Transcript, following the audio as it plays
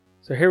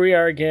So here we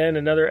are again,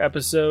 another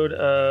episode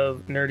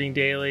of Nerding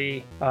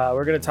Daily.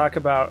 We're going to talk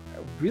about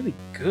a really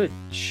good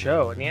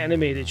show, an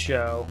animated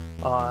show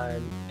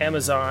on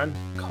Amazon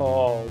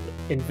called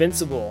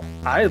Invincible.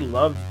 I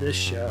love this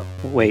show.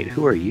 Wait,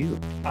 who are you?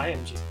 I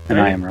am G. And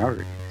I am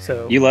Robert.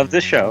 So you love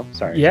this show?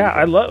 Sorry. Yeah,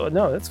 I love.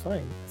 No, that's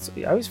fine. So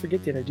I always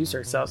forget to introduce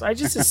ourselves. I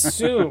just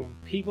assume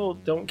people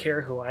don't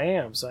care who I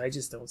am, so I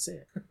just don't say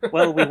it.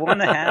 Well, we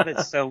want to have it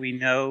so we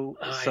know,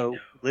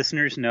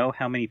 listeners know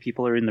how many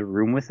people are in the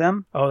room with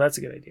them. Oh, that's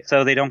a good idea.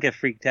 So they don't get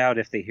freaked out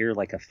if they hear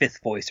like a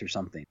fifth voice or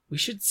something. We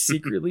should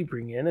secretly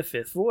bring in a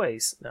fifth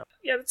voice. No,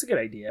 yeah, that's a good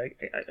idea.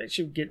 I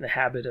should get in the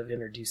habit of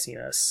introducing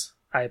us.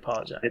 I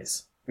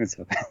apologize. It's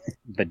okay.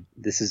 But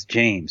this is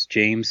James.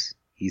 James.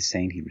 He's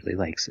saying he really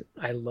likes it.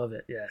 I love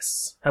it,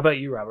 yes. How about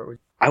you, Robert?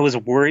 I was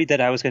worried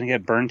that I was going to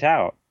get burnt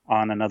out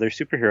on another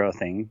superhero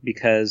thing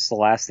because the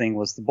last thing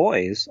was The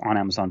Boys on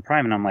Amazon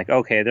Prime. And I'm like,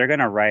 okay, they're going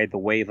to ride the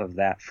wave of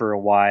that for a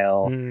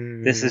while.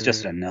 This is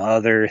just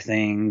another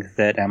thing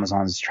that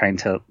Amazon's trying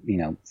to,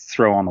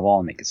 throw on the wall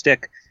and make it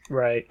stick.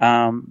 Right.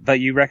 But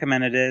you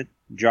recommended it.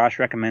 Josh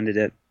recommended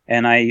it.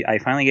 And I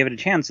finally gave it a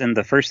chance. And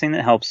the first thing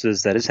that helps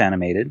is that it's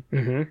animated.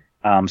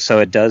 Mm-hmm. So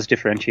it does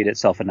differentiate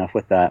itself enough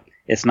with that.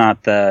 It's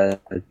not the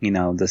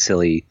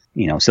silly,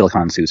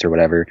 silicone suits or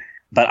whatever.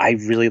 But I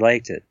really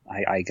liked it.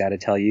 I got to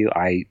tell you,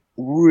 I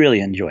really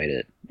enjoyed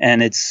it.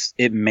 And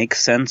it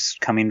makes sense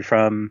coming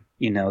from,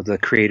 the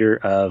creator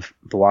of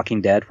The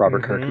Walking Dead,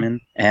 Robert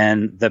Kirkman,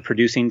 and the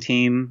producing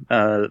team,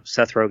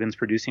 Seth Rogen's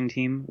producing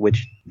team,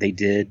 which they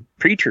did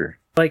Preacher.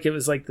 Like it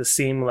was like the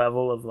same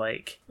level of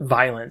like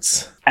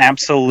violence.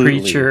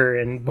 Absolutely. Preacher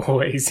and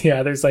Boys.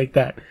 Yeah, there's like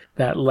that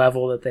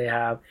level that they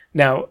have.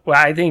 Now, what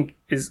I think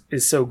is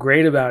so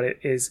great about it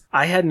is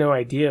I had no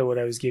idea what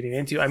I was getting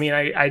into. I mean,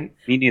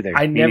 Me neither.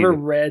 I never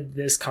read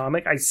this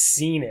comic. I've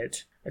seen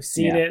it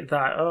and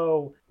thought,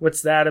 oh,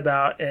 what's that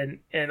about? And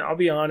I'll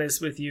be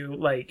honest with you,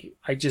 like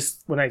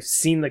when I've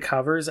seen the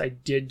covers, I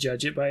did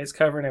judge it by its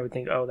cover and I would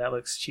think, oh, that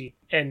looks cheap.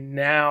 And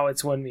now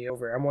it's won me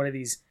over. I'm one of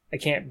these, I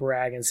can't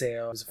brag and say,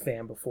 oh, I was a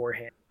fan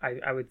beforehand.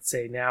 I would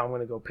say now I'm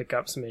going to go pick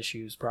up some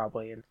issues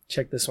probably and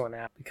check this one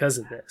out because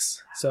of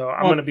this. So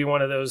I'm going to be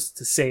one of those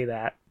to say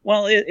that.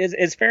 Well,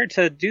 it's fair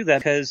to do that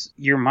because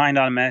your mind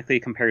automatically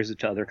compares it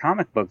to other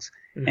comic books.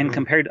 Mm-hmm. And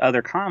compared to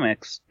other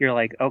comics, you're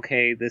like,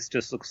 okay, this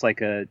just looks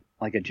like a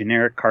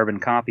generic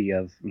carbon copy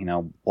of,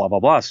 blah, blah,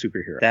 blah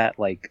superhero. That,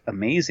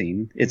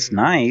 amazing. It's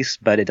nice,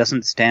 but it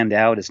doesn't stand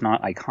out. It's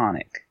not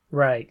iconic.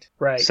 Right.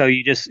 So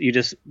you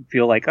just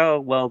feel like, oh,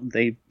 well,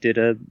 they did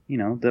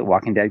the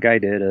Walking Dead guy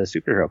did a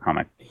superhero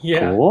comic.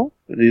 Yeah. Cool.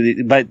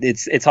 But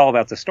it's all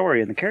about the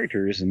story and the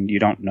characters, and you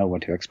don't know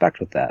what to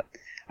expect with that.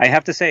 I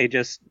have to say,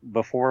 just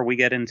before we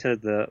get into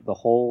the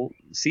whole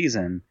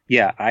season,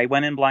 yeah, I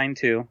went in blind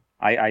too.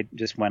 I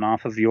just went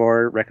off of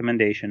your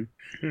recommendation,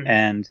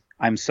 and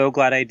I'm so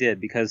glad I did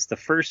because the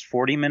first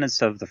 40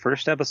 minutes of the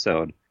first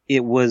episode,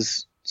 it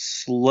was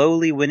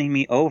slowly winning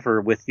me over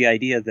with the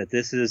idea that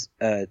this is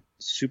a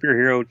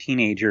superhero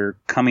teenager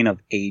coming of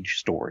age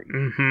story.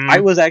 Mm-hmm. I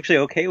was actually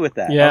okay with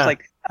that. Yeah. I was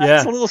like,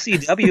 that's a little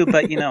CW,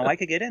 but I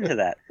could get into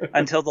that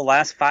until the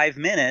last 5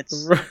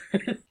 minutes.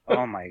 Right.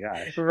 Oh my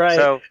gosh. Right.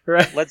 So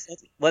right.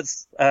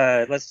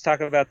 let's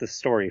talk about the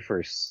story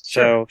first.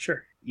 Sure.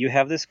 You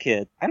have this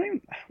kid.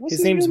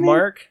 His name's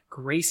Mark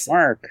Grayson.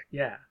 Mark.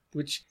 Yeah.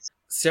 Which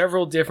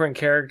several different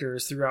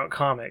characters throughout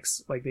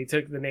comics. Like they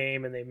took the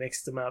name and they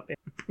mixed them up.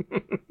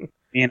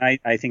 And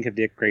I think of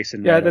Dick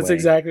Grayson. Yeah, right that's away.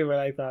 exactly what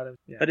I thought of.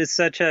 Yeah. But it's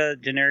such a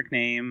generic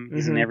name.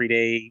 He's an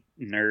everyday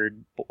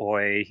nerd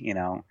boy.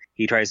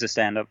 He tries to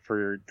stand up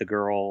for the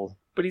girl.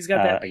 But he's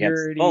got that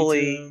purity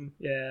bully. to him.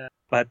 Yeah.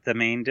 But the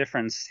main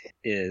difference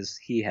is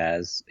he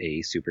has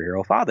a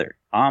superhero father,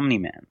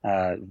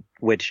 Omni-Man,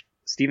 which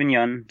Stephen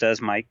Yeun does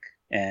Mike,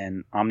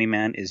 and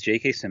Omni-Man is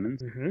J.K.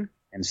 Simmons,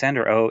 and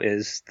Sandra Oh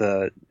is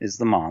the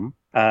mom.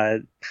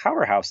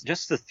 Powerhouse,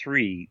 just those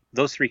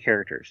three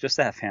characters, just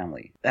that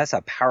family. That's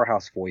a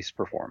powerhouse voice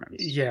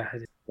performance. Yeah.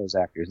 Those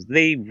actors,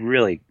 they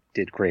really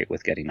did great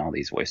with getting all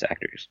these voice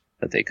actors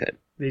that they could.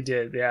 They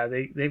did, yeah.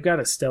 They've got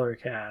a stellar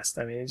cast.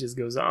 I mean, it just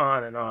goes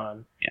on and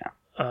on. Yeah.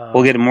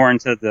 We'll get more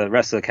into the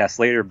rest of the cast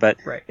later, but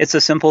It's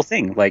a simple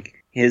thing. Like,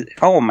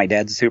 my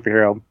dad's a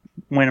superhero.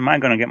 When am I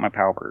going to get my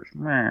powers?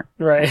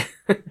 Right.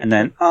 And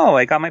then,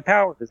 I got my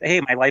powers.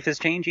 Hey, my life is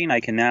changing. I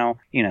can now,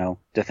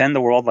 defend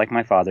the world like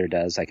my father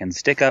does. I can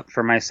stick up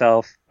for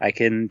myself. I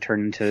can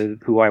turn into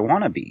who I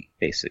want to be,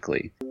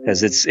 basically.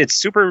 Because it's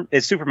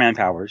Superman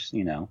powers,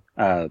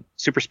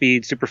 super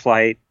speed, super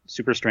flight,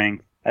 super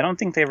strength. I don't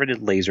think they ever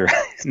did laser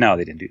eyes. No,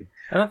 they didn't do.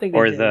 I don't think they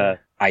did. Or the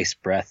ice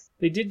breath.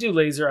 They did do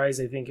laser eyes,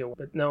 I think,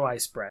 but no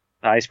ice breath.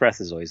 Ice breath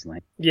is always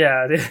lame.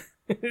 Yeah, it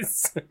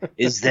is.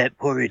 Is that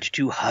porridge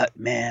too hot,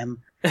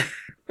 ma'am?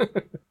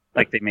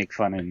 Like they make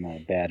fun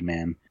in Bad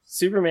Man.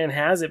 Superman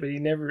has it, but they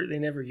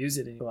never use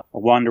it anymore. A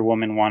Wonder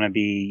Woman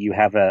wannabe, you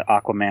have a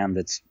Aquaman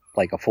that's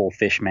like a full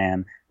fish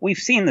man. We've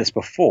seen this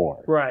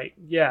before. Right,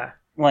 yeah.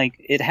 Like,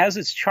 it has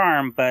its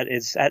charm, but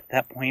it's at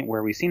that point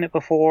where we've seen it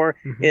before.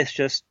 Mm-hmm. It's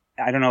just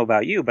I don't know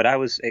about you, but I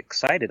was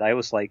excited. I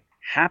was like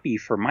happy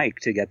for Mike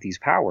to get these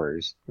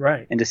powers,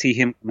 Right. and to see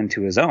him come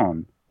into his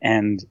own.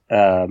 And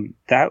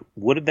that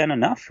would have been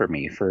enough for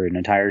me for an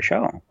entire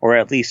show, or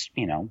at least,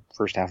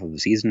 first half of the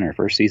season or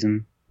first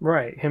season.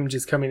 Right. Him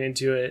just coming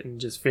into it and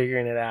just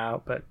figuring it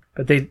out. But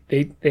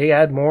they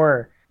add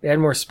more. They add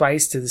more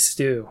spice to the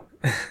stew,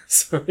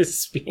 so to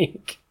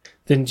speak,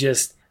 than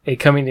just a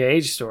coming to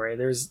age story.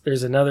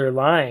 There's another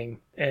line,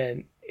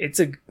 and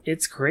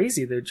it's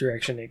crazy the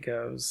direction it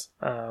goes.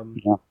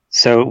 Yeah.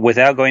 So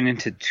without going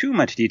into too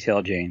much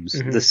detail, James,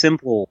 Mhm. the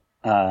simple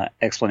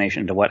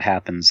explanation to what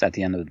happens at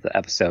the end of the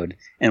episode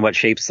and what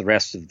shapes the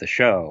rest of the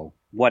show.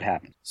 What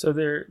happens? So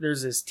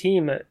there's this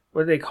team that,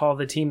 what do they call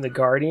the team? The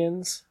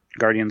Guardians?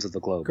 Guardians of the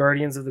Globe.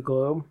 Guardians of the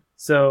Globe.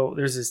 So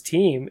there's this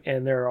team,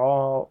 and they're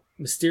all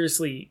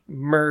mysteriously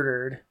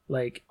murdered,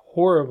 like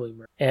horribly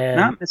murdered. And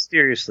Not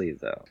mysteriously,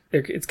 though.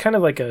 it's kind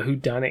of like a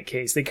whodunit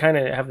case. They kind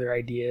of have their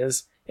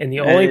ideas, and the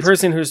only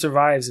person who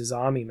survives is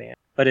Omni-Man.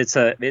 But it's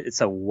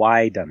a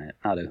why done it,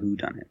 not a who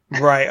done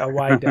it. Right, a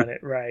why done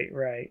it.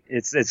 Right.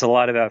 It's a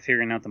lot about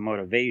figuring out the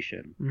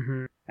motivation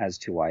Mm-hmm. as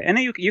to why. And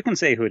you can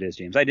say who it is,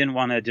 James. I didn't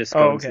want to just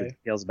go into okay.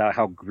 details about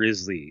how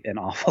grisly and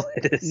awful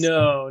it is.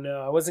 No,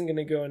 I wasn't going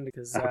to go into,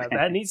 because Okay.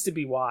 that needs to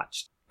be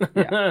watched.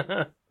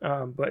 Yeah.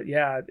 But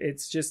yeah,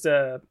 it's just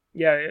a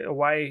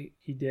why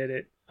he did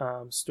it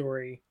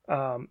story.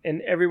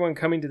 And everyone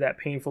coming to that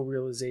painful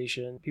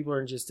realization. People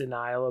are in just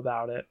denial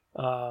about it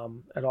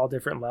at all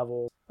different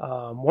levels.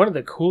 One of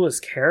the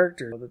coolest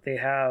characters that they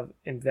have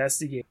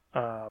investigate.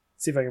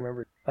 See if I can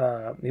remember.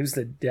 He was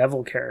the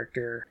devil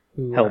character.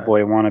 Who,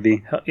 Hellboy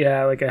wannabe.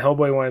 yeah, like a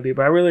Hellboy wannabe.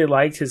 But I really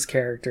liked his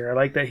character. I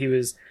like that he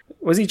was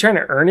he trying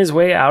to earn his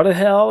way out of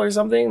hell or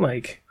something?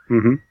 Like,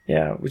 Mm-hmm.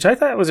 yeah, which I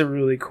thought was a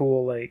really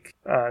cool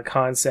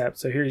concept.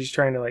 So here he's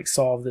trying to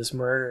solve this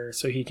murder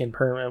so he can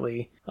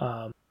permanently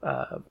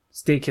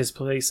stake his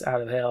place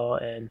out of hell.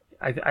 And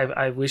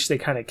I wish they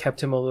kind of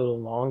kept him a little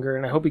longer,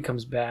 and I hope he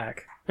comes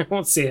back. I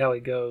won't say how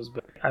it goes,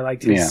 but I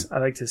liked his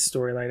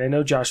storyline. I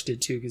know Josh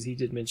did too, because he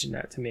did mention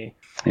that to me.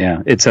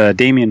 Yeah, it's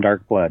Damien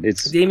Darkblood.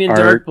 It's Damien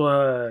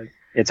Darkblood.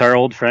 It's our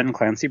old friend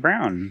Clancy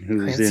Brown,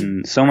 who's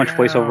in so much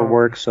voiceover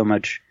work, so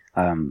much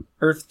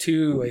Earth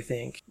 2, I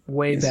think,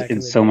 way back in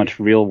the so day. much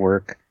real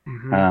work.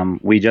 Mhm.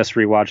 We just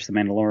rewatched The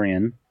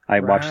Mandalorian. I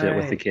watched it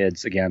with the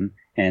kids again,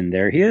 and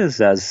there he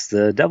is as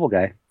the devil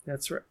guy.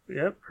 That's right.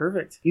 Yep,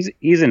 perfect.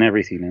 He's in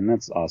everything, and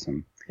that's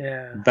awesome.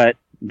 Yeah. But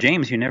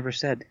James, you never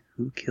said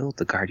who killed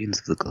the Guardians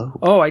of the Globe.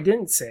 Oh, I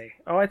didn't say.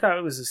 Oh, I thought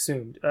it was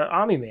assumed.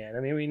 Omni-Man. I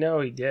mean, we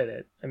know he did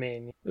it. I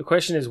mean, the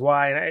question is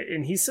why.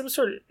 And he's some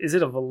sort of. Is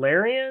it a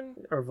Valerian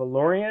or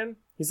Valorian?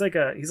 He's like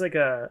a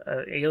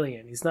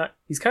alien. He's not.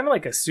 He's kind of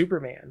like a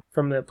Superman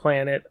from the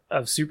planet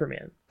of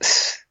Superman.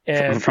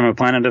 And From a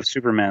planet of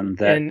Superman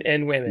that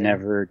and women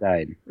never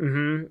died.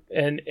 Mm-hmm.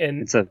 And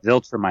It's a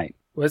Viltrumite.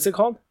 what's it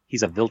called?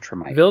 He's a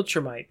Viltrumite.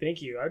 Viltrumite.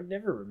 Thank you. I'd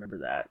never remember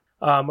that.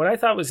 What I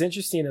thought was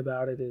interesting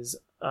about it is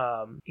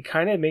it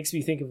kind of makes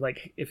me think of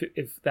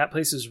if that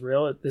place is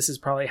real, this is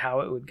probably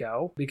how it would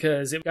go,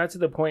 because it got to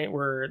the point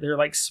where they're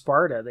like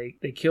Sparta.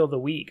 They kill the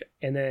weak,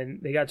 and then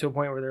they got to a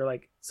point where they're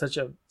like such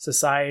a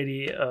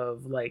society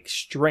of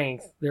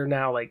strength. They're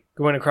now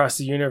going across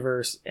the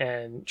universe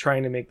and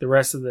trying to make the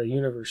rest of the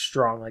universe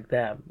strong like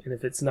them. And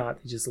if it's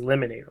not, they just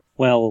eliminate them.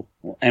 Well,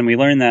 and we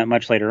learn that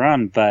much later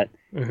on, but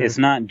Mhm. it's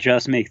not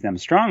just make them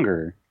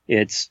stronger.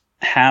 It's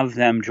have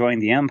them join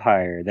their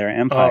empire,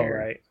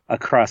 right.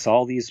 across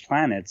all these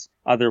planets.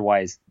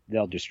 Otherwise,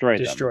 they'll destroy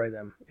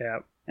them. Yeah.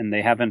 And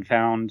they haven't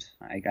found,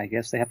 I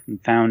guess they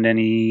haven't found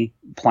any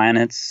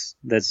planets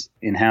that's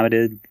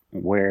inhabited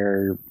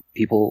where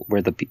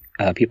the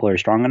people are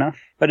strong enough.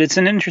 But it's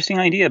an interesting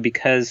idea,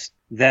 because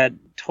that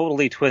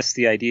totally twists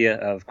the idea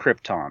of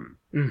Krypton.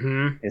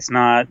 Mm-hmm. It's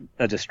not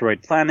a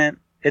destroyed planet.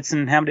 It's an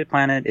inhabited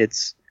planet.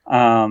 It's,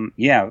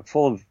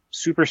 full of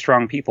super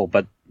strong people,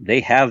 but they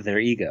have their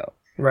ego.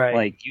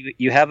 Right.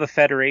 You have a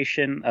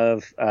federation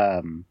of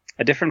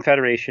a different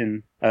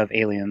federation of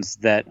aliens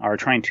that are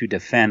trying to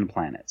defend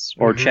planets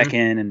or check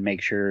in and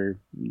make sure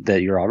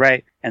that you're all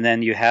right. And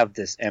then you have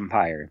this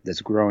empire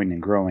that's growing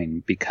and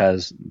growing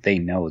because they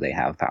know they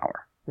have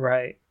power.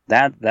 Right.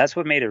 That's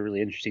what made it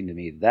really interesting to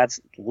me. That's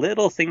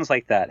little things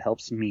like that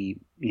helps me,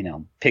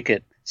 pick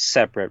it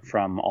separate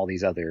from all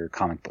these other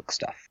comic book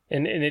stuff.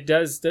 And it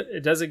does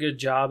a good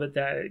job at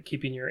that, at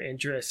keeping your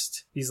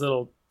interest, these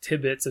little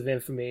tidbits of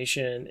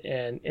information.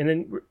 And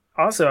then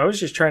also I was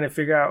just trying to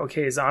figure out,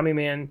 okay, is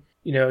Omni-Man,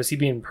 is he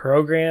being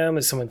programmed?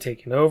 Is someone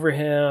taking over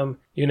him?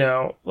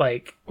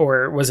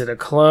 Or was it a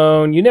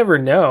clone? You never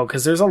know,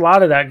 because there's a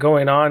lot of that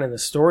going on in the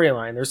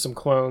storyline. There's some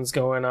clones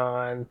going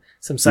on,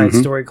 some side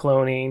story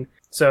cloning.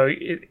 So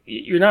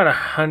you're not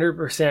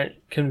 100%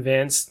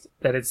 convinced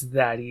that it's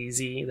that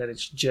easy, that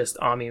it's just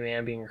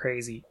Omni-Man being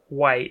crazy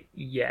quite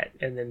yet.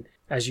 And then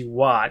as you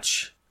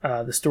watch,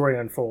 the story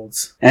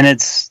unfolds. And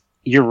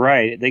you're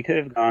right. They could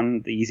have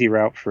gone the easy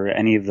route for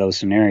any of those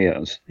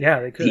scenarios. Yeah,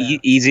 they could. The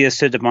easiest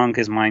to debunk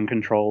is mind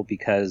control,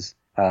 because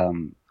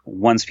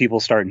once people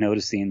start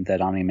noticing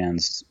that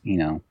Omni-Man's,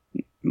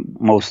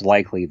 most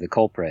likely the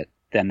culprit,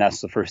 then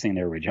that's the first thing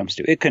everybody jumps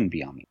to. It couldn't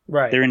be Omni.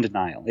 Right. They're in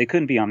denial. It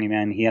couldn't be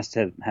Omni-Man. He has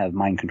to have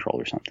mind control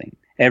or something.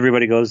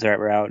 Everybody goes that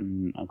route,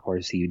 and of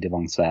course he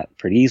debunks that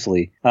pretty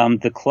easily.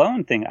 The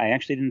clone thing I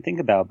actually didn't think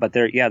about, but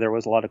there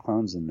was a lot of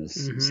clones in this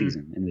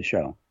season, in the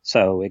show.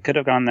 So it could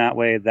have gone that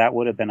way. That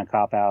would have been a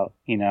cop-out.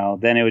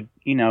 Then it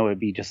would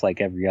be just like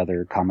every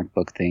other comic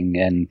book thing.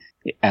 And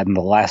in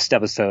the last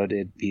episode,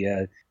 it'd be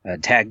a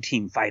tag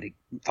team fight,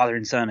 father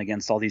and son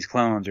against all these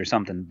clones or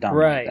something dumb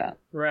like that.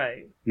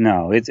 Right.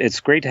 No, it's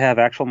great to have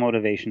actual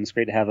motivation. It's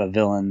great to have a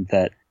villain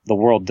that the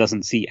world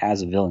doesn't see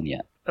as a villain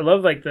yet. I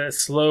love like the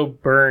slow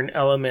burn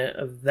element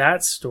of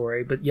that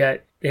story, but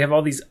yet they have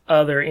all these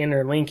other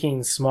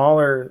interlinking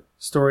smaller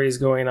stories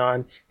going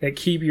on that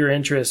keep your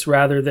interest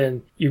rather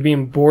than you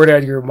being bored out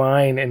of your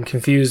mind and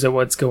confused at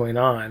what's going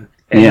on.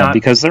 And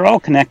because they're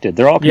all connected.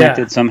 They're all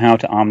connected somehow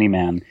to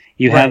Omni-Man.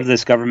 You have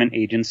this government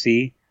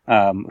agency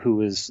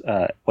who is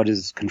what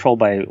is controlled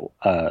by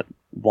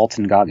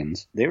Walton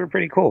Goggins. They were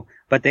pretty cool,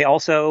 but they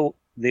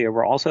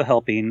were also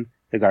helping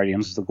the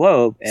Guardians of the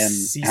Globe, and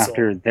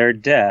after their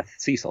death,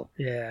 Cecil.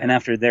 Yeah. And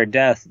after their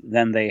death,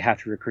 then they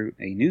have to recruit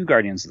a new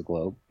Guardians of the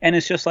Globe. And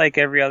it's just like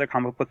every other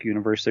comic book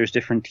universe. There's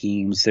different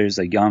teams. There's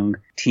a young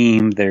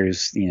team.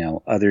 There's,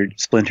 other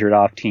splintered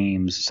off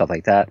teams, stuff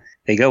like that.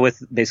 They go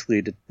with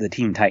basically the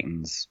Teen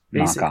Titans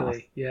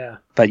knockoff. Yeah.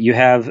 But you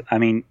have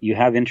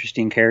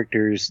interesting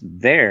characters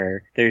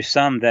there. There's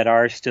some that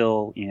are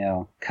still,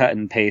 cut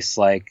and paste,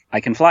 like,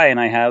 I can fly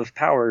and I have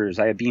powers.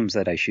 I have beams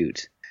that I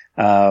shoot.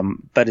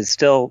 But it's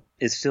still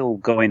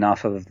going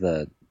off of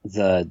the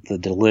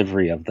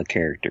delivery of the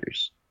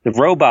characters. The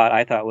robot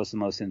I thought was the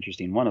most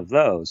interesting one of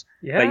those.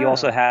 Yeah. But you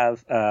also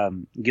have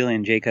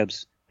Gillian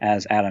Jacobs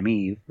as Adam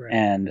Eve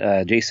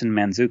and Jason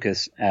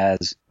Mantzoukas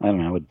as, I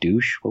don't know, a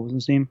douche. What was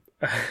his name?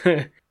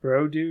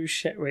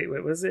 Bro-douche. Wait,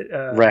 what was it?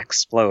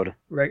 Rexplode.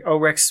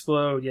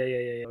 Rexplode.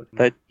 Yeah.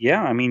 But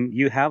yeah,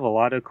 you have a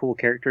lot of cool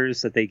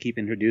characters that they keep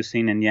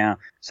introducing, and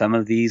some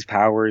of these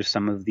powers,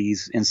 some of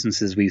these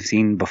instances we've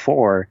seen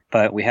before,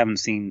 but we haven't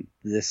seen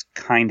this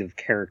kind of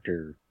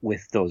character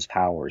with those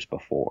powers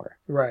before.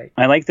 Right.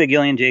 I like the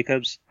Gillian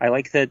Jacobs. I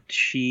like that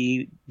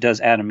she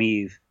does Adam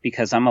Eve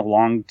because I'm a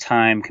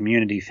long-time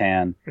Community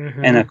fan.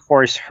 Mm-hmm. And of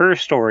course, her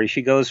story,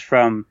 she goes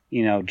from,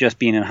 just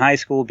being in high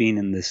school, being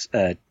in this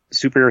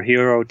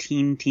superhero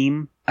teen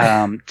team,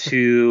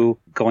 to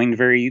going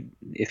very,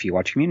 if you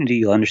watch Community,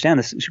 you'll understand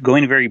this,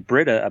 going very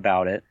Brita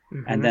about it,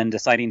 and then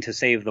deciding to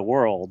save the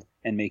world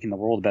and making the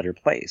world a better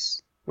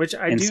place. Which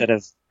I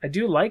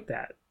do like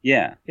that.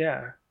 Yeah.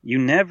 Yeah. You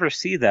never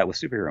see that with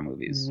superhero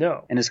movies.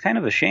 No. And it's kind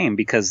of a shame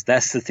because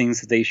that's the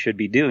things that they should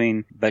be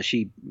doing, but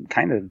she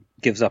kind of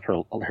gives up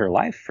her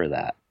life for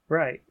that.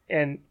 Right.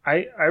 And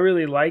I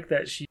really like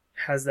that she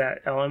has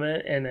that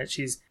element and that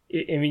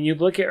you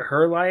look at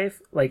her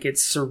life, like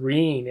it's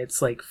serene, it's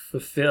like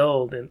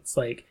fulfilled, and it's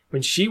like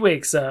when she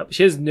wakes up,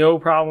 she has no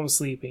problem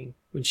sleeping.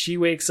 When she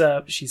wakes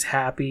up, she's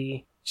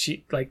happy.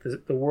 She like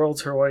the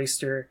world's her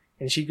oyster,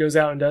 and she goes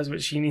out and does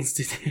what she needs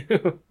to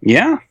do.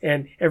 Yeah.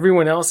 And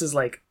everyone else is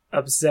like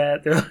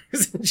upset. Their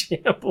lives in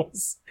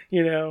shambles.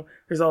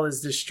 There's all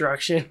this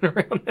destruction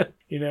around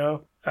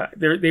them.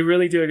 They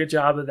really do a good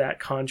job of that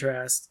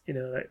contrast.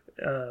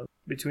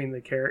 Between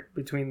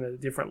the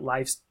different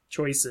life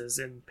choices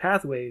and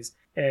pathways,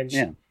 and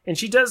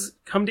she does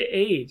come to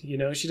aid.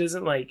 She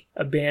doesn't like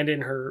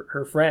abandon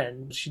her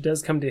friend. She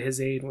does come to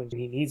his aid when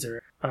he needs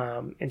her.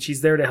 And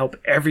she's there to help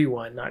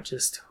everyone, not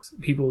just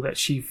people that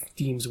she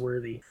deems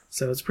worthy.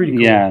 So it's pretty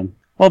cool. Yeah.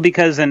 Well,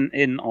 because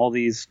in all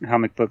these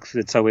comic books,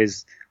 it's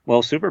always,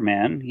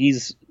 Superman,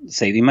 he's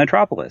saving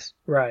Metropolis.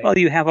 Right. Well,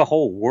 you have a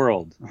whole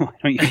world. Why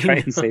don't you try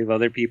and save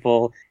other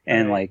people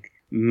and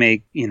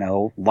make,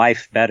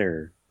 life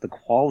better, the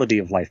quality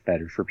of life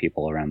better for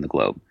people around the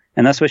globe.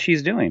 And that's what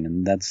she's doing.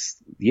 And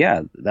that's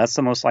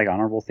the most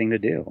honorable thing to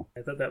do.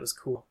 I thought that was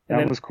cool.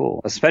 That was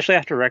cool. Especially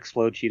after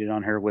Rexplode cheated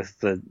on her with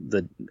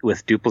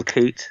with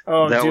Duplicate.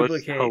 Oh, that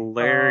Duplicate. Was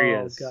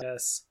hilarious. Oh,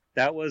 yes.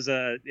 That was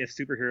if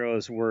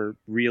superheroes were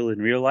real in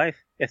real life.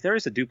 If there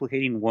was a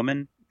duplicating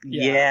woman,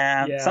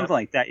 something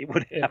like that.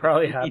 It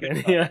probably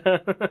happened. Yeah.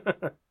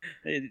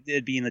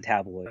 It'd be in the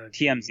tabloid.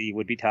 TMZ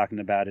would be talking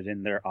about it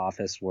in their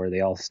office where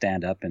they all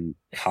stand up and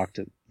talk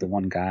to the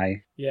one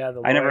guy. Yeah,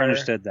 I never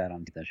understood that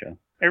on the show.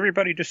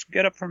 Everybody just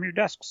get up from your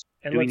desks.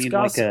 And let's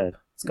gossip.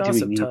 It's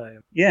gossip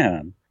time.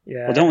 Yeah.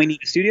 Yeah. Well, don't we need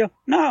a studio?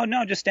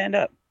 No, just stand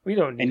up. We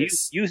don't need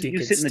you sit in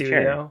the studio.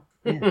 Chair.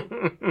 Yeah.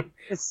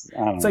 It's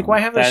like, why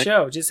have a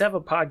show? Just have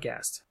a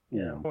podcast.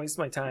 Don't waste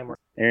my time.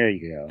 There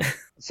you go.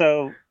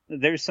 So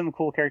there's some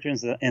cool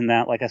characters in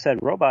that. Like I said,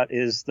 Robot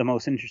is the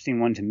most interesting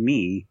one to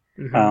me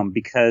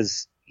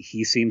because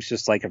he seems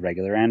just like a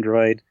regular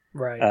android.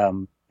 Right.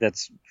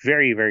 That's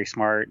very, very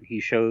smart. He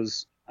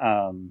shows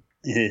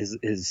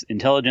his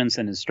intelligence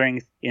and his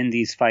strength in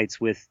these fights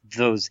with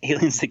those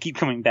aliens that keep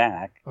coming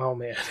back. Oh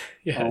man.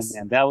 Yes. Oh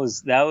man, that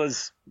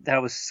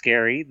was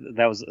scary.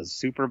 That was a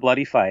super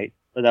bloody fight.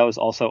 But that was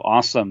also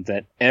awesome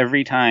that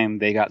every time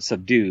they got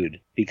subdued,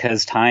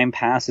 because time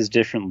passes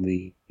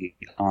differently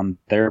on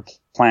their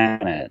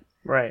planet,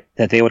 Right.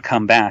 that they would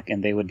come back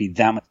and they would be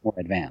that much more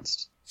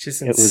advanced. It's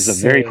just It was a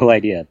insane. very cool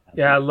idea.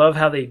 Yeah, I love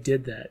how they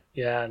did that.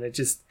 Yeah, and it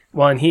just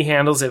and he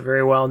handles it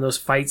very well, and those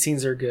fight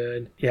scenes are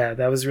good. Yeah,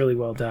 that was really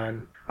well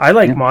done. I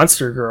like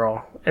Monster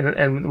Girl,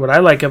 and what I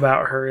like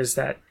about her is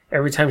that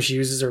every time she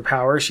uses her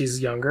power,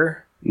 she's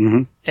younger.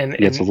 Mm-hmm. And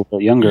Gets a little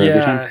bit younger every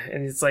time.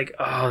 And it's like,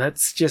 oh,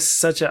 that's just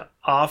such an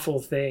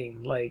awful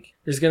thing. Like,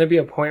 there's going to be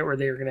a point where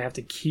they're going to have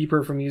to keep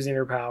her from using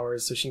her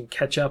powers so she can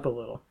catch up a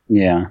little.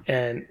 Yeah.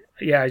 And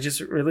yeah, I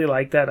just really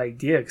like that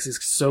idea because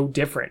it's so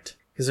different.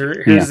 Because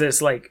here's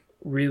this like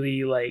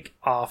really like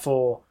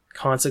awful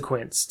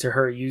consequence to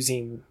her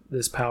using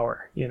this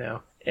power, you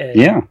know?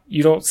 And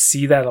you don't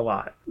see that a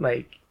lot.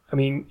 Like, I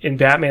mean, in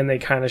Batman, they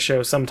kind of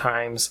show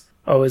sometimes,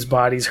 oh, his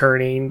body's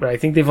hurting, but I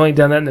think they've only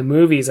done that in the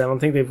movies. I don't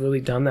think they've really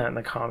done that in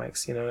the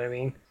comics. You know what I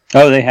mean?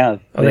 Oh, they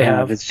have. Oh, they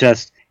have. It's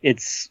just,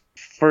 it's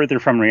further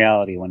from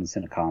reality when it's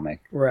in a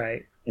comic.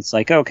 Right. It's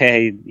like,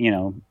 okay, you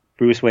know,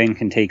 Bruce Wayne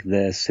can take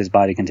this, his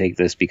body can take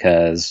this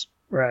because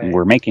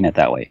we're making it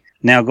that way.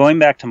 Now, going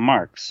back to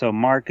Mark. So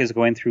Mark is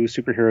going through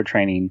superhero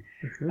training.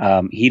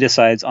 Mm-hmm. He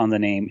decides on the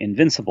name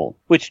Invincible,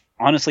 which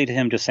honestly to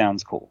him just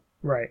sounds cool.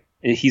 Right.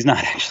 He's not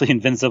actually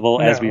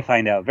invincible, as we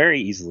find out very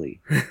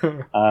easily.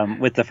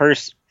 With the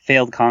first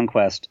failed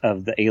conquest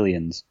of the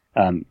aliens,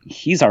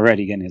 he's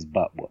already getting his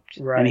butt whooped.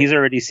 Right. And he's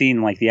already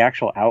seen like the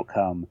actual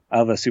outcome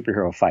of a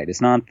superhero fight. It's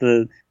not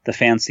the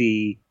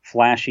fancy,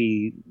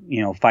 flashy,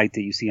 you know, fight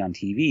that you see on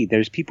TV.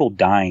 There's people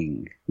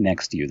dying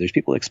next to you. There's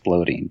people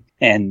exploding.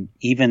 And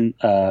even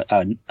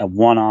a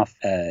one-off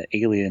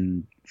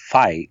alien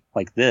fight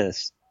like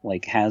this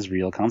like has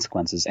real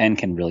consequences and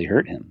can really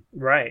hurt him.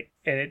 Right.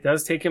 And it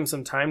does take him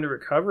some time to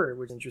recover,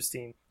 which is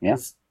interesting. Yeah.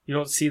 You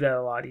don't see that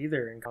a lot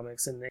either in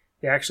comics. And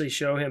they actually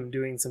show him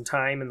doing some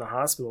time in the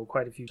hospital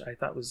quite a few. I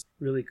thought was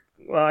really,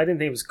 well, I didn't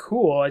think it was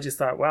cool. I just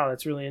thought, wow,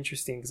 that's really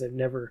interesting because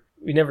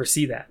we never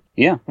see that.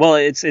 Yeah. Well,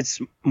 it's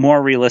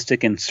more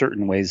realistic in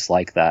certain ways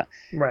like that.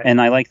 Right.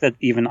 And I like that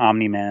even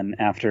Omni-Man,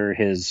 after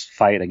his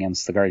fight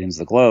against the Guardians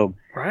of the Globe,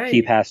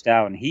 he passed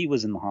out and he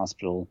was in the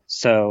hospital.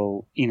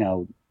 So, you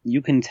know,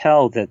 you can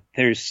tell that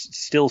there's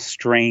still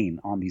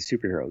strain on these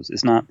superheroes.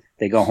 It's not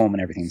they go home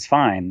and everything's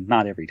fine.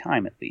 Not every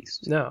time, at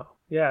least. No.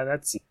 Yeah,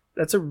 that's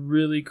a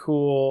really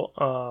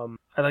I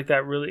like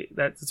that.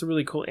 That's a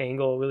really cool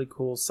angle, a really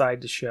cool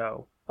side to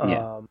show.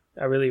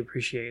 I really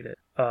appreciate it.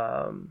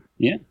 But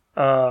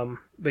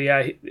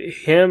yeah,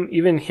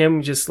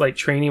 him just like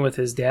training with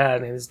his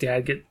dad, and his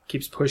dad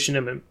keeps pushing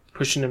him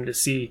to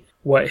see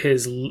what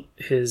his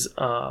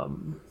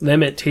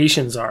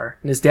limitations are.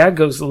 And his dad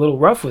goes a little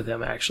rough with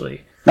him,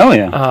 actually. Oh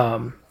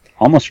yeah.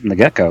 Almost from the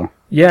get-go.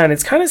 Yeah, and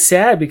it's kind of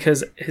sad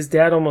because his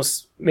dad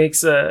almost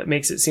makes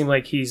it seem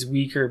like he's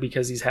weaker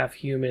because he's half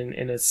human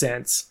in a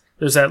sense.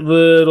 There's that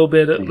little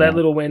bit of, that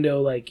little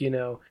window, like, you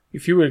know,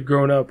 if you had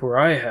grown up where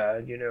I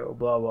had, you know,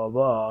 blah, blah,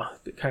 blah,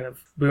 the kind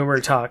of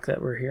boomer talk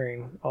that we're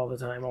hearing all the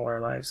time, all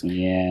our lives.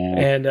 Yeah.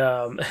 And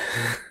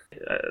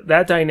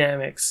that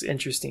dynamic's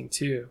interesting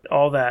too.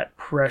 All that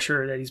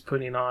pressure that he's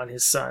putting on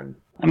his son.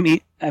 I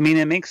mean,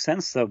 it makes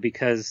sense though,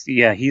 because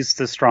he's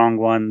the strong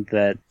one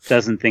that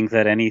doesn't think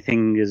that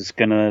anything is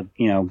gonna,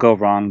 you know, go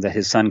wrong, that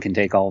his son can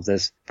take all of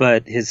this.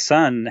 But his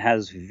son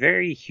has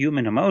very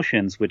human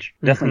emotions, which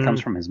definitely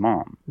comes from his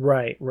mom.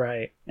 Right,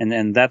 right. And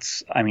then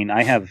that's, I mean,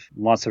 I have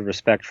lots of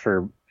respect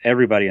for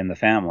everybody in the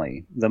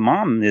family. The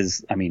mom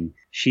is, I mean,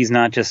 she's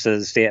not just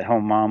a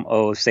stay-at-home mom,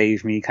 oh,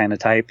 save me kind of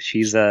type.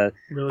 She's a,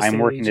 I'm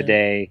working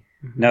today.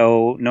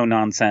 No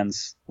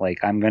nonsense. Like,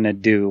 I'm going to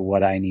do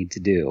what I need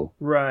to do.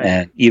 Right.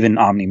 And even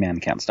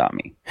Omni-Man can't stop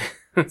me.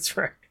 That's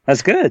right.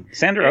 That's good.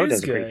 Sandra Oh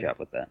does a great job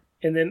with that.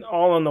 And then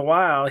all in the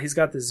while, he's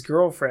got this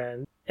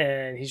girlfriend,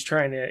 and he's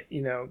trying to,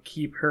 you know,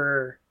 keep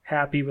her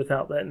happy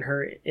without letting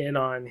her in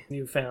on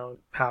newfound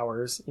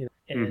powers. You know?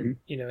 And,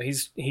 you know,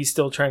 he's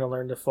still trying to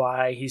learn to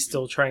fly. He's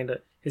still trying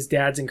to, his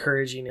dad's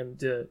encouraging him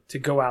to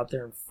go out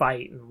there and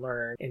fight and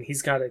learn. And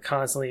he's got to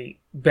constantly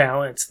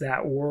balance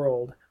that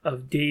world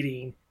of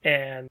dating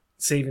and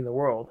saving the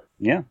world.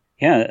 Yeah.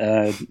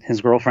 Yeah.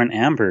 His girlfriend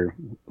Amber,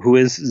 who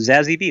is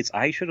Zazie Beetz.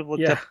 I should have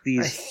looked up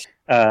this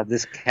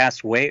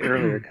cast way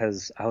earlier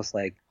because I was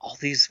like, all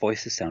these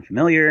voices sound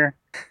familiar.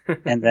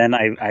 And then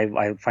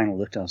I finally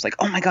looked and I was like,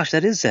 oh my gosh,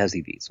 that is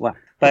Zazie Beetz. Wow.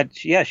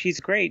 But yeah, she's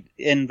great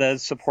in the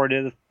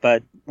supportive,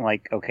 but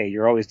like, okay,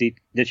 you're always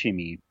ditching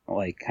me,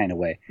 like, kind of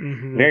way.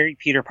 Very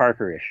Peter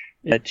Parker-ish.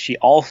 But she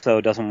also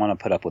doesn't want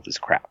to put up with this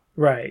crap.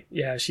 Right.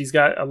 Yeah. She's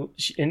got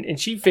and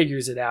she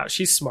figures it out.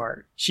 She's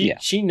smart.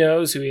 She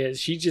knows who he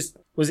is. She just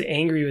was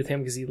angry with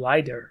him because he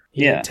lied to her.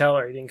 He didn't tell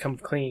her. He didn't come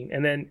clean.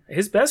 And then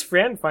his best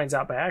friend finds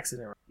out by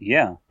accident.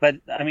 Yeah. But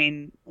I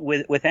mean,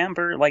 with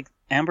Amber, like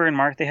Amber and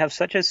Mark, they have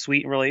such a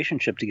sweet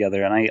relationship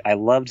together. And I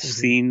loved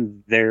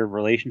seeing their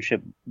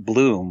relationship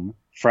bloom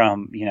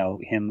from, you know,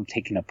 him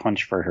taking a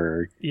punch for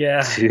her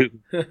to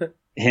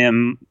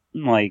him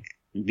like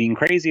being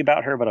crazy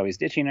about her, but always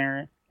ditching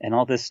her. and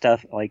all this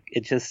stuff. Like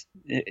it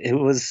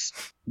was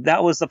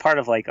that was the part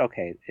of like,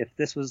 okay, if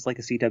this was like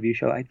a CW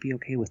show, I'd be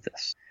okay with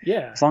this.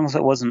 Yeah. As long as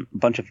it wasn't a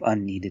bunch of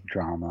unneeded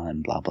drama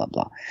and blah blah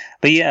blah.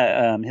 But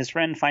yeah, his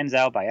friend finds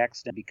out by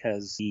accident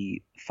because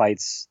he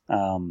fights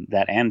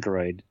that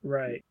android,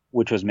 right,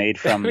 which was made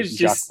from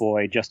Jock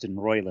Boy Justin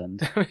Roiland.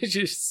 That was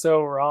just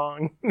so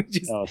wrong.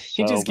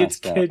 He just gets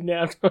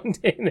kidnapped one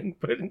day and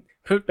then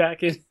put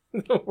back in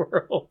the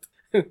world.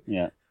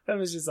 Yeah. That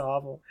was just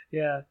awful.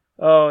 Yeah.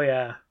 Oh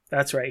yeah.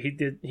 That's right.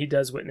 He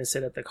does witness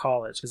it at the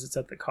college, because it's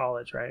at the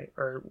college, right?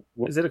 Or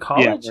is it a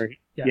college?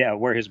 Yeah,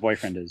 where his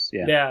boyfriend is.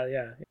 Yeah.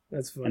 Yeah.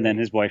 That's funny. And then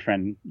his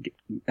boyfriend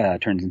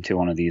turns into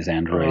one of these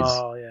androids.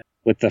 Oh yeah.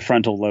 With the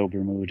frontal lobe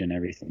removed and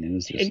everything. It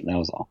was just that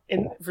was awful.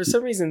 And for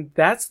some reason,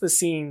 that's the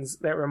scenes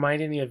that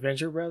reminded me of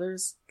Venture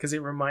Brothers, because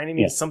it reminded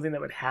me of something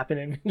that would happen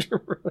in Venture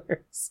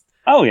Brothers.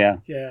 Oh yeah.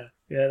 Yeah.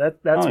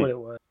 That's what it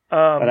was.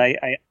 But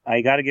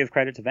I got to give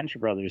credit to Venture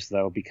Brothers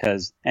though,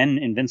 and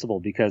Invincible,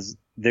 because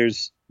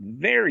there's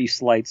very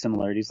slight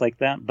similarities like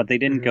that, but they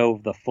didn't go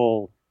the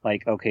full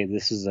like, okay,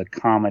 this is a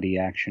comedy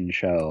action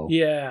show.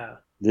 Yeah.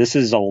 This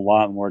is a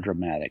lot more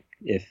dramatic.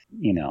 If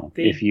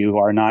if you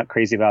are not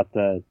crazy about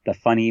the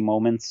funny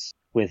moments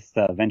with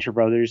Venture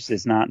Brothers,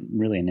 it's not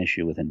really an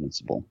issue with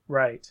Invincible.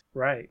 Right.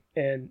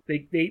 And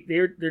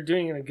they're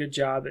doing a good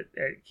job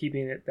at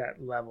keeping it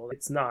that level.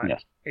 It's not.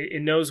 Yes.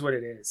 It knows what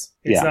it is.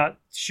 It's not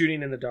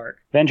shooting in the dark.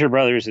 Venture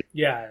Brothers.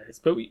 Yeah,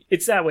 but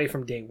it's that way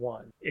from day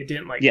one. It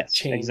didn't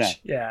change.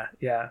 Exactly.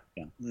 Yeah.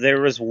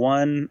 There was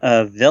one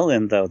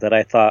villain though that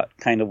I thought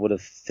kind of would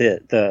have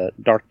fit, the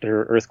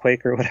Dr.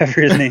 Earthquake or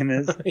whatever his name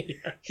is.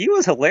 Yeah. He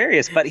was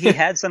hilarious, but he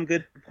had some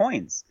good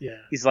points. Yeah.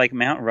 He's like,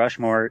 Mount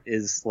Rushmore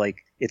is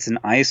like, it's an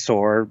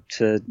eyesore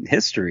to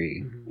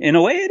history. Mm-hmm. In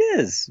a way it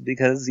is,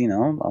 because,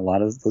 a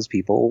lot of those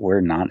people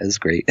were not as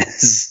great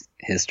as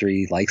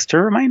history likes to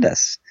remind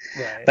us.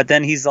 Right. But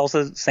then he's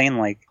also saying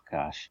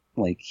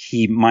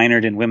he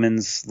minored in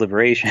women's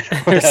liberation or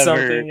whatever.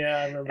 Something, yeah,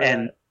 I remember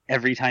and that.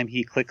 Every time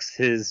he clicks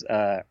his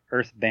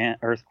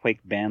earthquake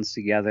bands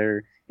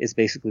together, it's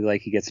basically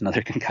like he gets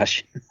another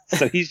concussion.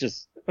 So he's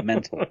just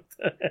mental.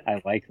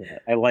 I like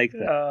that.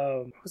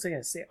 What was I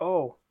going to say?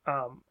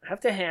 I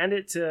have to hand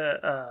it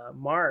to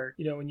Mark.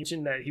 When you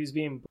mentioned that he was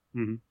being,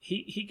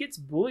 he gets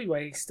bullied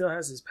while he still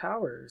has his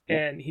powers,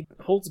 and he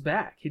holds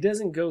back. He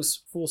doesn't go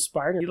full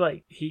Spider.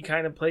 He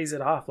kind of plays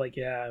it off like,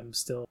 yeah, I'm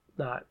still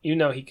not.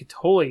 He could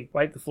totally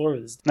wipe the floor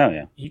with his. Oh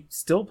yeah. He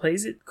still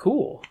plays it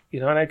cool.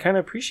 And I kind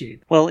of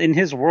appreciate it. Well, in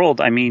his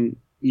world, I mean,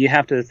 you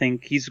have to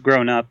think he's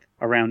grown up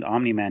around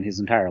Omni-Man his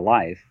entire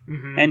life,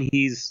 and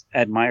he's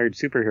admired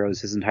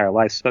superheroes his entire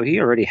life. So he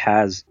already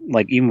has,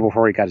 even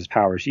before he got his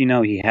powers, he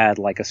had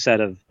a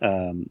set of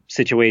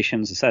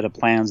situations, a set of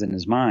plans in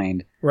his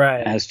mind,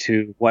 right, as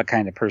to what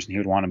kind of person he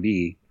would want to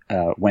be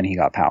when he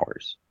got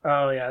powers.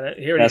 Oh yeah,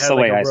 he already had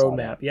a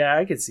roadmap. Yeah,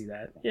 I could see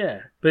that.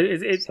 Yeah, but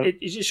it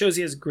just shows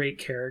he has great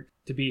character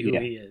to be who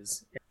he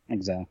is. Yeah.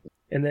 Exactly.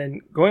 And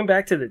then going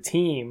back to the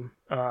team,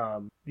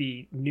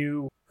 the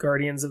new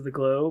Guardians of the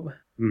Globe.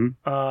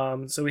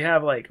 So we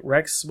have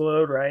Rex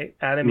Explode, right?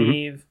 Adam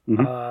Eve.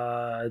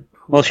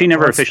 Well, she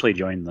never officially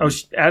joined them.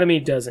 Adam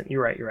Eve doesn't.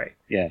 You're right.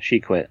 Yeah, she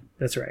quit.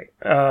 That's right.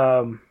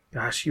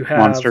 You have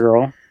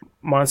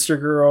Monster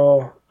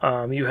Girl.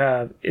 You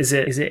have is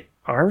it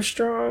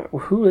Armstrong?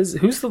 Who's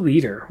the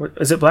leader?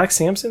 Is it Black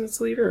Samson that's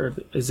the leader, or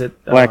is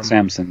it Black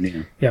Samson?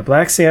 Yeah. Yeah,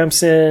 Black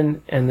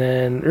Samson, and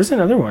then there's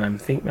another one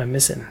I'm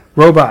missing.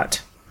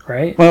 Robot,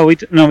 right? Well,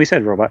 we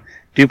said Robot,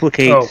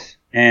 Duplicate,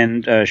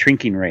 and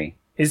Shrinking Ray.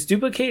 Is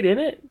Duplicate in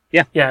it?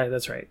 Yeah. Yeah,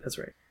 that's right.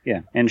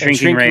 Yeah, and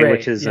Shrinking Ray,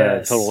 which is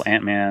a total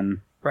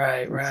Ant-Man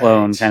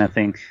clone kind of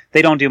thing.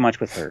 They don't do much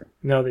with her.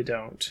 No, they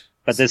don't.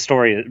 But this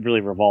story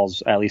really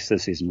revolves, at least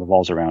this season,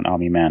 around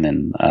Omni-Man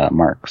and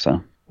Mark.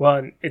 So. Well,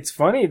 and it's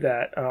funny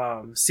that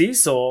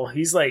Cecil,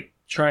 he's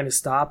trying to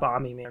stop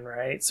Omni-Man,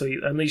 right? So he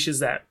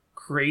unleashes that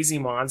crazy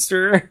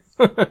monster.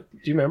 Do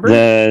you remember?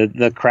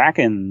 The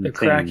Kraken. The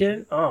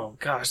Kraken? Oh,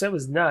 gosh, that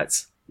was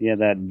nuts. Yeah,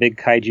 that big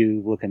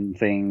kaiju-looking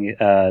thing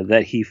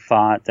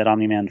that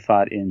Omni-Man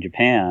fought in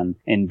Japan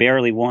and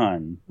barely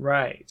won.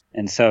 Right.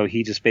 And so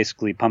he just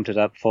basically pumped it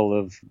up full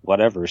of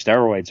whatever,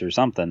 steroids or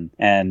something,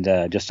 and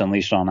just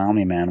unleashed on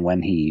Omni-Man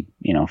when he,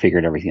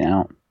 figured everything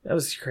out. That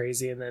was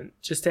crazy. And then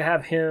just to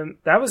have him,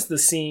 that was the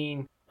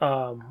scene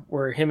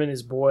where him and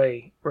his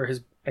boy,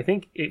 I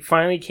think it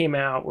finally came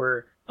out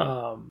where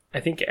I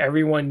think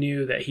everyone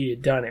knew that he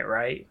had done it,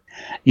 right?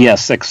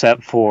 Yes,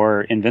 except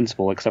for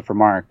Invincible, except for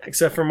Mark.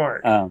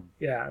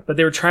 Yeah, but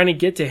they were trying to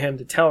get to him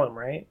to tell him,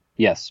 right?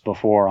 Yes,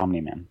 before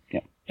Omni-Man.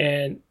 Yep.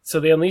 And so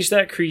they unleashed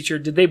that creature.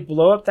 Did they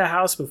blow up the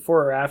house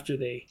before or after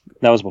they?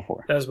 That was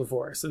before.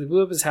 So they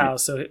blew up his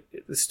house. Yeah.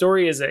 So the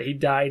story is that he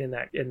died in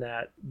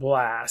that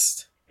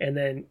blast. And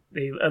then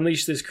they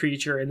unleash this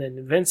creature, and then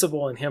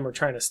Invincible and him are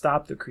trying to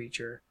stop the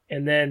creature.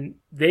 And then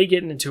they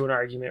get into an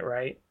argument,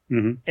 right?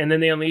 Mm-hmm. And then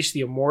they unleash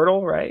the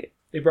Immortal, right?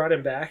 They brought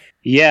him back.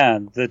 Yeah,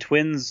 the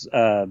twins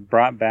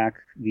brought back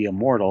the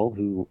Immortal,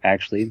 who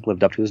actually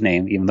lived up to his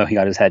name, even though he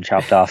got his head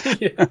chopped off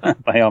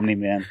by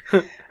Omni-Man.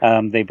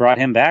 They brought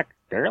him back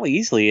fairly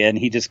easily, and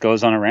he just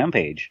goes on a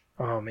rampage.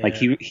 Oh man! Like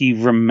he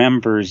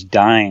remembers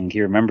dying.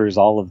 He remembers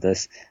all of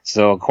this.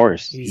 So of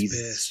course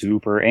he's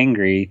super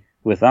angry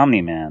with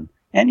Omni-Man.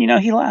 And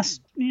he lasts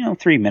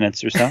 3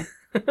 minutes or so.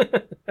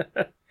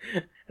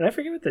 And I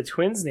forget what the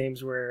twins'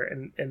 names were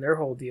and their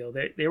whole deal.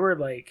 They were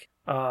like,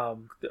 are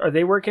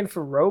they working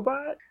for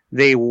Robot?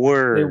 They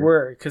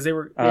were because they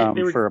were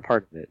for a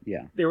part of it.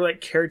 Yeah, they were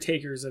like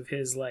caretakers of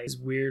his like his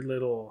weird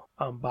little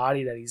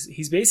body that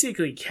he's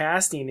basically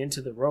casting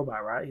into the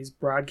robot, right? He's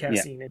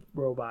broadcasting a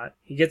robot.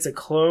 He gets a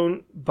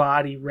clone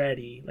body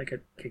ready, like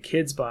a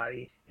kid's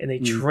body, and they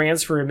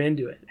transfer him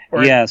into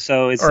it.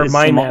 So it's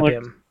mind map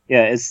him.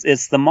 Yeah,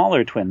 it's the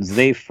Mauler twins.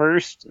 They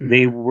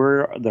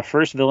were the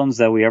first villains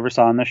that we ever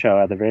saw in the show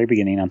at the very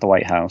beginning at the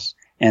White House,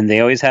 and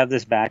they always have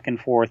this back and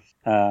forth,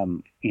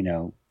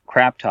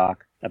 crap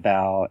talk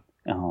about,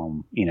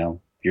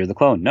 you're the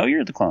clone. No,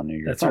 you're the clone. No,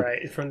 you're That's the clone.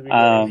 right. From the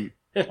beginning.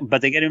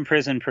 But they get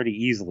imprisoned pretty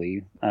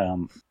easily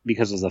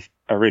because of the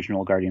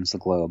original Guardians of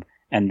the Globe,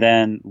 and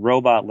then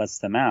Robot lets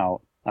them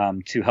out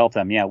to help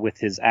them. Yeah, with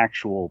his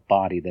actual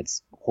body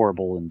that's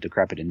horrible and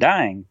decrepit and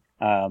dying,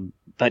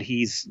 but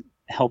he's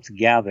helped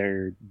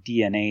gather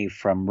DNA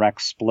from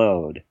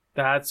Rexplode.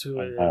 That's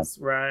who it is,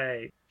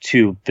 right?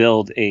 To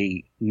build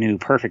a new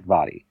perfect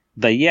body.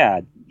 But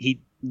yeah,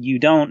 you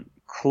don't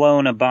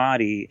clone a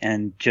body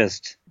and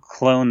just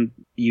clone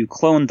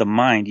the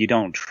mind. You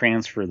don't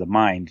transfer the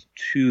mind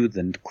to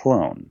the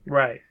clone.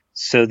 Right.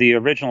 So the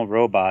original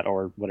Robot,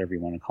 or whatever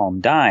you want to call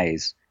him,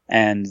 dies,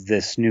 and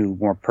this new,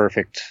 more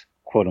perfect,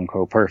 quote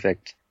unquote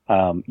perfect,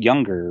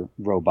 younger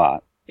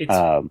Robot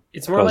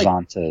it's more goes like,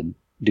 on to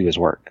do his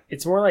work.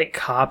 It's more like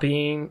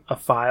copying a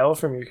file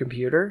from your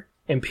computer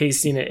and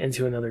pasting it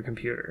into another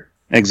computer.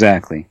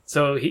 Exactly.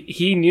 So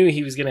he knew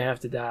he was going to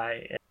have to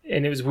die.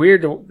 And it was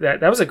weird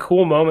that was a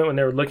cool moment when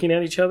they were looking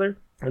at each other.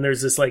 And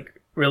there's this like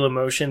real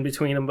emotion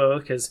between them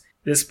both, because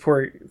this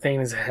poor thing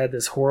has had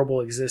this horrible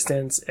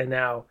existence, and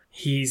now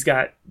he's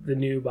got the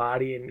new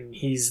body and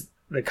he's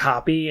the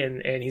copy,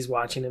 and he's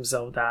watching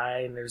himself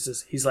die. And there's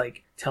this, he's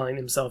like telling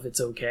himself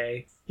it's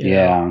okay.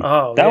 Yeah.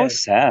 Oh, that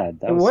was sad.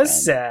 It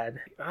was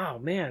sad. Oh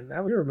man, I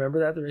would remember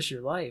that the rest of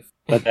your life.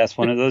 But that's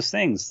one of those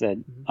things that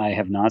I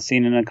have not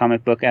seen in a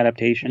comic book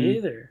adaptation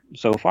either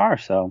so far.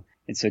 So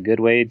it's a good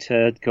way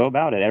to go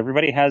about it.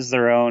 Everybody has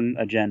their own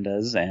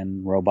agendas,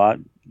 and Robot,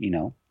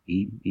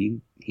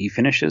 he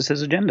finishes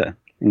his agenda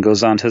and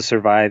goes on to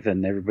survive,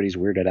 and everybody's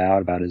weirded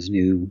out about his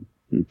new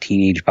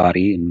teenage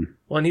body.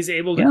 And he's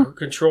able to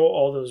control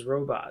all those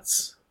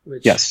robots,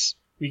 which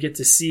we get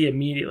to see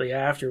immediately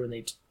after when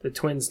the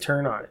twins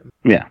turn on him.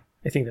 Yeah.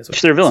 I think that's what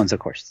they're villains, of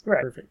course.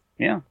 Right. Perfect.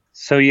 Yeah.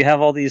 So you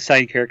have all these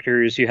side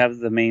characters. You have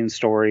the main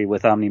story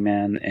with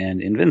Omni-Man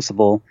and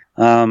Invincible.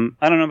 I don't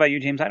know about you,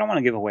 James. I don't want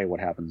to give away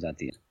what happens at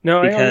the end.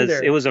 No, because I don't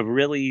either. It was a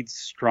really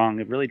strong,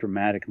 a really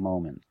dramatic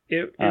moment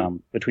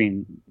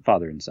between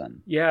father and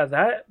son. Yeah,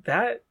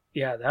 that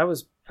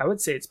was. I would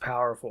say it's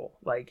powerful.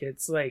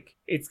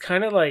 It's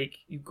kind of like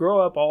you grow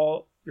up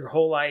all your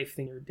whole life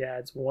thinking your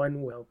dad's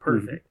one will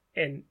perfect.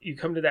 And you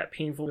come to that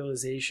painful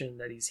realization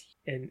that he's,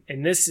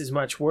 and this is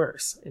much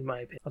worse, in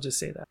my opinion. I'll just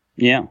say that.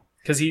 Yeah.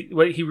 Because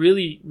what he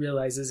really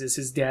realizes is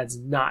his dad's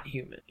not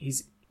human.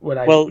 He's what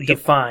I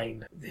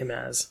define him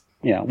as.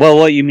 Yeah. Well,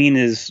 what you mean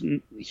is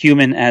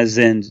human as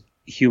in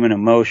human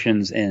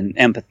emotions and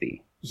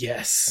empathy.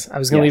 Yes. I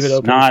was going to leave it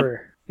open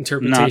for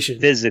interpretation.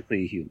 Not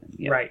physically human.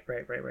 Yeah. Right.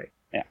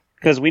 Yeah.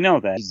 Because we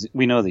know that.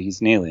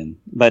 He's an alien.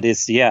 But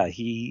it's,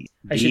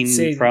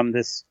 from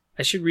this...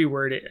 I should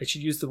reword it. I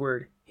should use the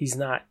word, he's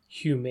not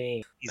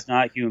humane. He's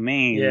not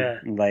humane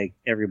like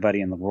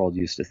everybody in the world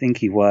used to think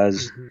he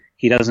was. Mm-hmm.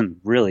 He doesn't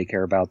really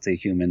care about the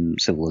human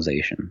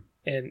civilization.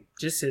 And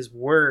just his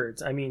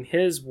words. I mean,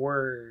 his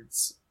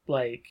words,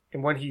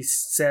 and what he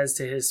says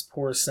to his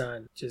poor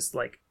son, just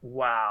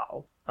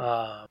wow.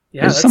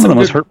 It's some of the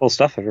most hurtful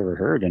stuff I've ever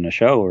heard in a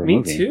show or a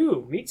movie.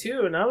 Me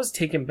too. And I was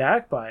taken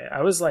back by it.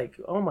 I was like,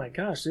 oh my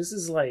gosh, this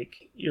is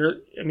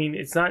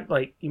it's not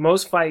like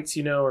most fights,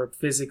 are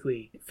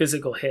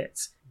physical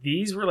hits.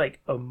 These were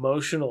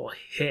emotional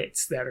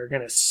hits that are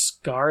going to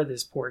scar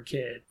this poor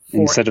kid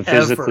forever. Instead of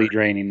physically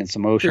draining, it's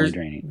emotionally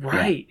draining.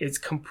 Right. Yeah. It's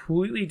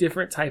completely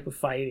different type of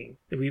fighting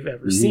that we've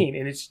ever seen.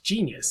 And it's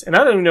genius. And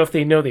I don't even know if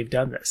they know they've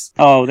done this.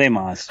 Oh, they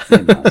must.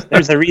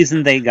 There's a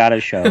reason they got a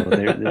show.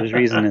 There's a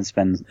reason it's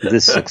been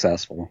this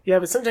successful. Yeah,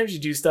 but sometimes you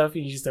do stuff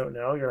and you just don't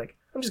know. You're like,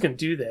 I'm just going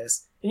to do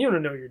this. And you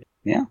don't know what you're doing.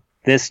 Yeah.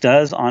 This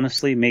does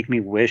honestly make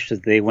me wish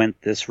that they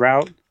went this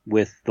route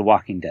with The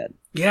Walking Dead.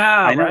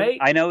 Yeah, right?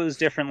 I know it was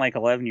different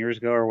 11 years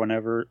ago or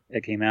whenever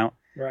it came out.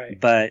 Right.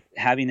 But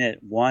having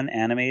it,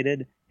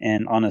 animated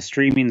and on a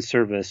streaming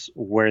service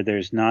where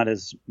there's not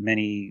as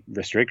many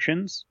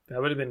restrictions. That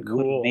would have been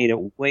cool. Made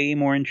it way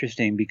more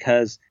interesting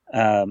because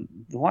The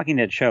Walking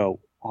Dead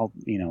show,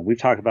 we've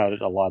talked about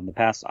it a lot in the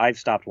past. I've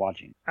stopped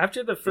watching.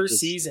 After the first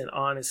season,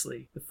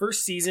 honestly. The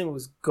first season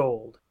was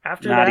gold.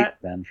 After not that... even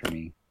then for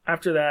me.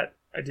 After that,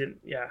 I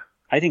didn't,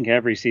 I think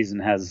every season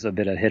has a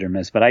bit of hit or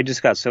miss, but I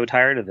just got so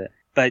tired of it.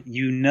 But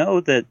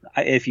that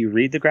if you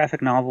read the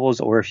graphic novels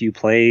or if you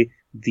play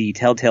the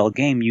Telltale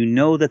game, you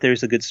know that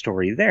there's a good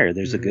story there.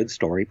 There's a good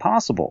story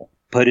possible.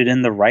 Put it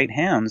in the right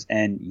hands,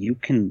 and you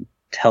can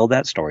tell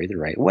that story the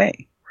right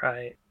way.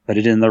 Right. Put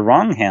it in the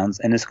wrong hands,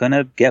 and it's going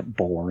to get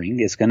boring.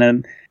 It's going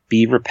to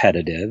be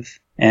repetitive,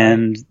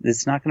 and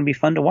it's not going to be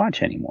fun to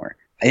watch anymore.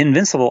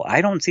 Invincible,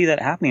 I don't see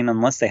that happening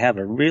unless they have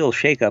a real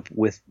shakeup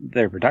with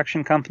their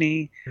production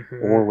company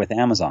or with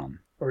Amazon.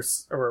 Or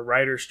a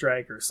writer's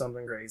strike or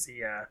something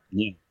crazy, yeah.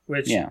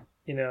 Which, you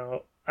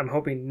know, I'm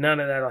hoping none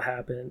of that'll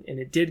happen. And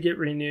it did get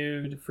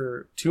renewed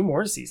for 2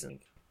 more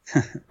seasons.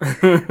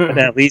 But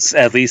at least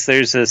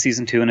there's a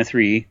season 2 and a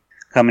 3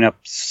 coming up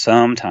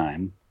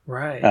sometime.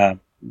 Right.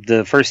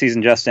 The first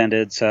season just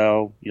ended,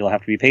 so you'll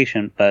have to be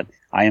patient. But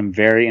I am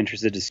very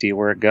interested to see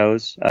where it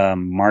goes.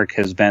 Mark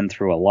has been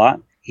through a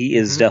lot. He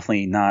is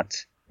definitely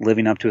not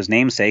living up to his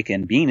namesake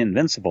and being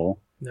invincible.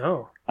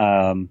 No.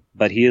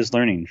 But he is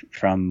learning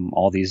from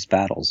all these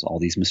battles, all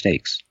these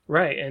mistakes.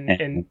 Right,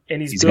 and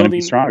he's going to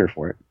be stronger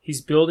for it.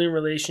 He's building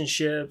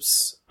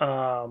relationships.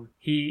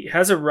 He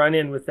has a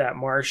run-in with that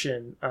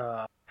Martian,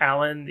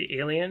 Alan the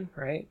alien,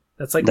 right?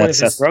 That's like That's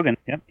Seth Rogen.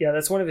 Yep. Yeah,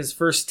 that's one of his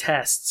first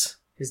tests.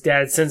 His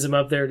dad sends him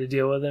up there to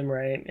deal with him,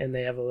 right? And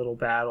they have a little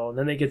battle, and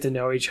then they get to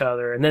know each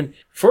other, and then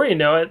before you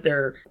know it,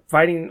 they're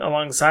fighting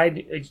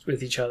alongside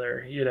with each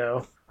other, you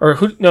know. Or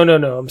who? No.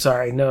 I'm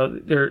sorry. No,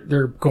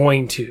 they're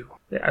going to.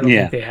 I don't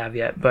think they have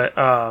yet, but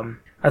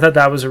I thought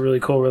that was a really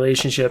cool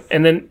relationship.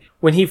 And then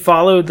when he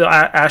followed the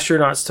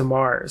astronauts to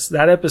Mars,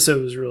 that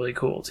episode was really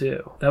cool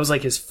too. That was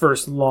like his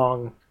first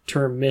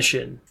long-term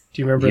mission.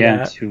 Do you remember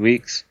that? 2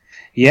 weeks.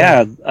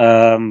 Yeah,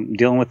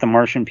 dealing with the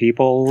Martian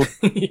people.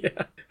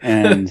 Yeah.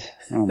 And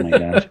oh my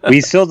gosh, we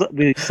still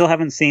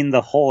haven't seen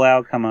the whole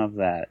outcome of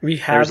that. We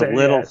have. There's a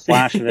little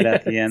flash of it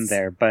at the end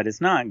there, but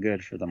it's not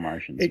good for the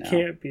Martians. It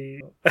can't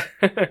be.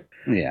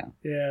 Yeah.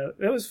 Yeah,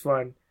 that was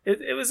fun.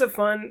 It was a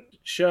fun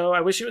show. I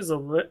wish it was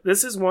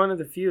this is one of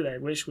the few that I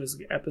wish was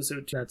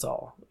episode 2. That's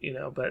all, you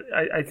know. But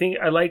I think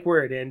I like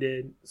where it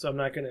ended, so I'm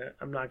not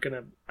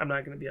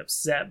gonna be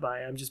upset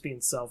by it. I'm just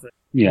being selfish.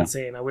 Yeah. And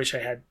saying I wish I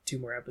had 2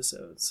 more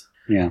episodes.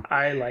 Yeah.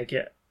 I like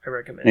it. I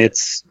recommend it.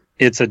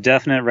 It's a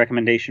definite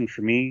recommendation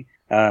for me.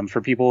 For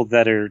people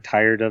that are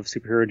tired of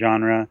superhero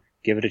genre,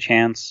 give it a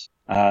chance.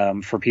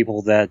 For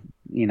people that,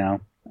 you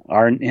know,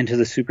 aren't into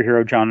the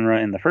superhero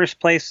genre in the first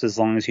place, as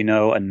long as you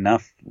know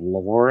enough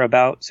lore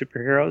about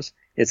superheroes,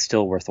 it's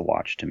still worth a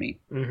watch to me.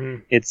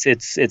 Mm-hmm.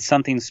 It's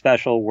something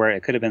special where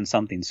it could have been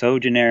something so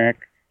generic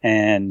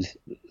and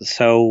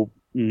so,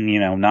 you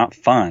know, not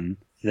fun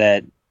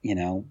that, you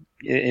know,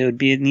 it would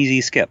be an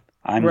easy skip.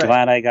 I'm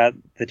glad I got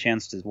the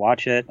chance to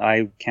watch it.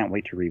 I can't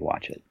wait to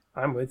rewatch it.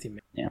 I'm with you, man.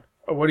 Yeah.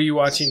 What are you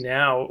watching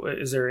now?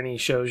 Is there any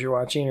shows you're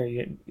watching, or are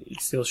you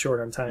still short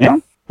on time? Yeah.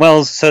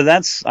 Well, so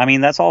that's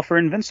all for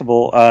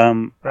Invincible.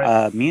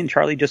 Me and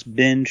Charlie just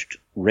binged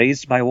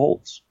Raised by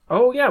Wolves.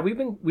 Oh yeah, we've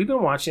been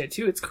watching it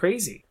too. It's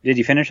crazy. Did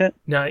you finish it?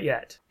 Not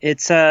yet.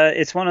 It's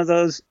one of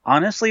those.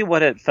 Honestly,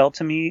 what it felt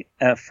to me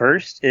at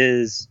first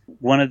is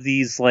one of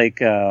these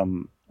like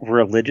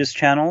religious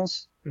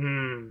channels.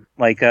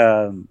 Like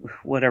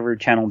whatever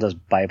channel does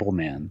Bible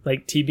Man,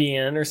 like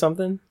TBN or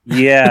something.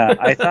 Yeah,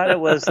 I thought it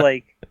was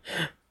like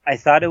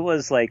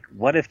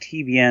what if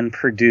TBN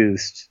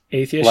produced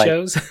atheist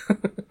shows?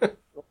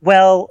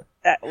 Well,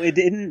 it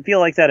didn't feel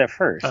like that at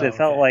first. It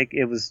felt like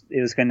it was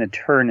going to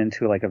turn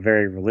into like a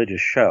very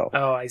religious show.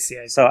 Oh, I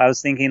see. So I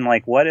was thinking,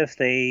 like, what if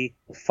they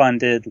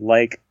funded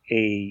like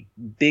a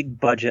big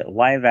budget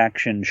live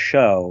action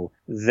show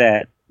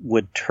that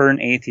would turn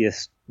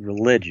atheists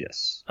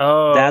religious?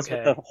 Oh, that's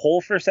what the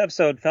whole first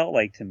episode felt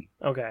like to me.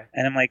 Okay.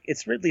 And I'm like,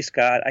 it's Ridley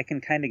Scott. I can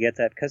kind of get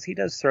that because he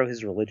does throw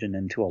his religion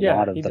into a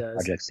lot of the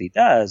projects he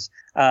does.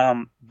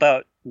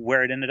 But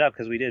where it ended up,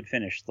 because we did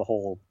finish the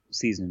whole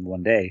season in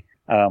one day,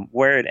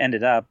 where it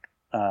ended up,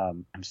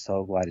 I'm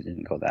so glad it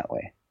didn't go that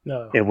way.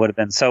 No, it would have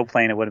been so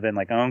plain. It would have been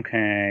like,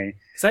 okay.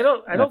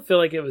 Because I don't feel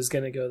like it was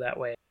going to go that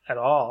way at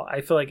all. I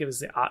feel like it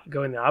was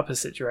going the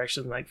opposite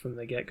direction, like from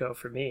the get go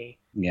for me.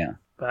 Yeah.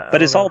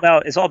 But it's all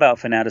about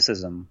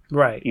fanaticism,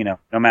 right? You know,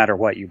 no matter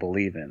what you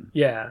believe in.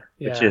 Yeah.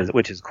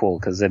 Which is cool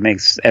because it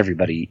makes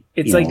everybody.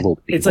 It's like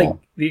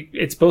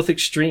it's both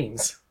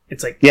extremes.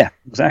 It's like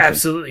exactly.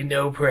 Absolutely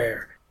no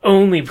prayer,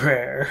 only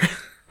prayer.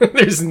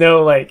 There's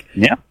no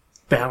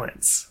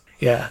balance.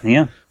 Yeah.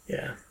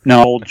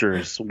 No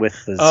soldiers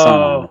with the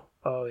sun.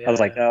 Oh yeah. I was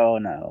like, oh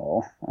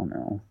no.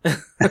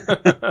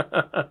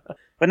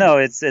 But no,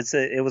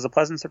 it was a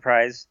pleasant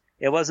surprise.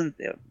 It wasn't,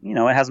 it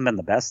hasn't been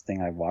the best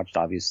thing I've watched,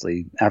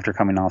 obviously, after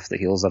coming off the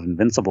heels of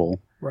Invincible.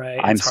 Right.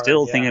 I'm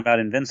still thinking about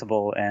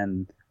Invincible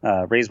and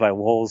Raised by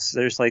Wolves.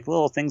 There's like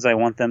little things I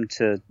want them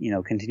to,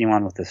 continue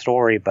on with the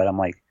story, but I'm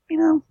like,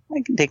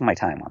 I can take my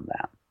time on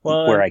that.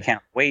 Well, where I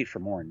can't wait for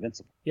more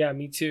Invincible. Yeah,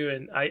 me too.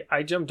 And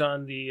I jumped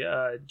on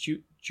the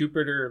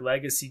Jupiter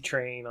Legacy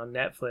train on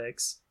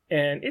Netflix.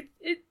 And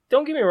it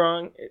don't get me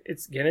wrong,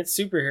 it's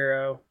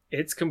superhero.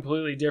 It's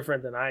completely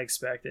different than I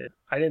expected.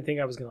 I didn't think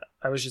I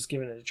was just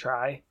giving it a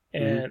try.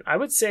 And I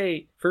would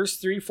say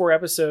first 3-4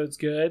 episodes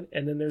good,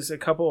 and then there's a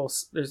couple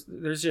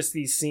there's just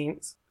these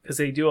because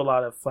they do a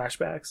lot of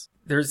flashbacks.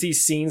 There's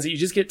these scenes that you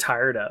just get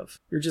tired of.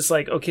 You're just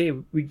like, okay,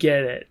 we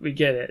get it.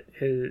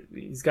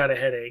 He's got a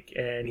headache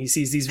and he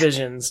sees these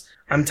visions.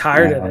 I'm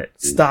tired of it.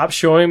 Stop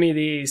showing me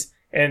these.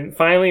 And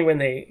finally, when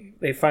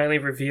they finally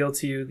reveal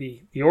to you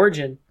the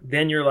origin,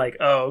 then you're like,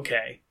 oh,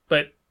 okay.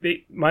 But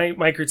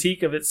my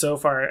critique of it so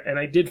far, and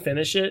I did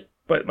finish it,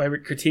 but my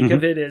critique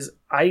of it is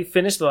I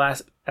finished the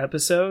last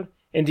episode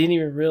and didn't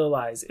even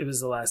realize it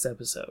was the last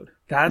episode.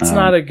 That's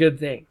not a good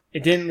thing.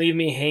 It didn't leave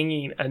me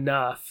hanging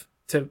enough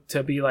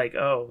to be like,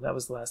 oh, that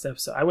was the last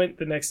episode. I went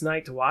the next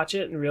night to watch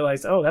it and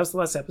realized, oh, that was the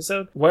last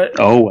episode. What?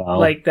 Oh, well.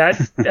 Like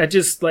that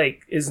just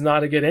like is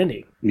not a good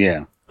ending.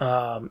 Yeah.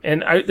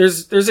 And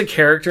there's a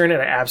character in it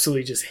I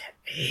absolutely just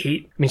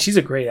hate. I mean, she's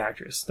a great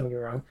actress, don't get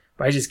me wrong,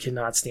 but I just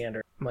cannot stand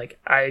her. I'm like,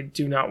 I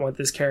do not want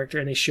this character,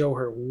 and they show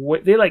her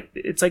what they like.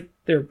 It's like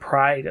their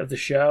pride of the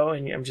show,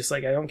 and I'm just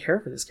like, I don't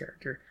care for this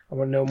character. I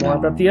want to know more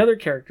about the other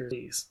characters,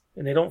 please.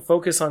 And they don't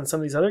focus on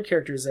some of these other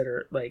characters that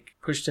are like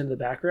pushed into the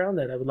background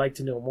that I would like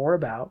to know more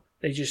about.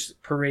 They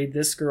just parade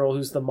this girl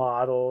who's the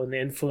model and the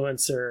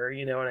influencer,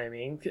 you know what I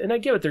mean? And I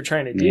get what they're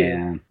trying to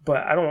do,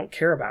 but I don't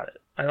care about it.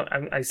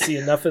 I see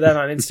enough of that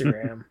on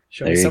Instagram.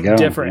 Show me something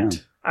different.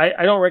 Yeah.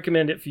 I don't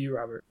recommend it for you,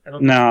 Robert. I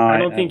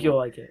don't think you'll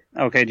like it.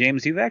 Okay,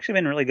 James, you've actually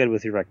been really good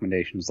with your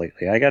recommendations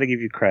lately. I got to give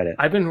you credit.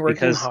 I've been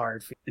working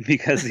hard.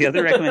 Because the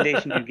other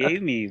recommendation you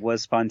gave me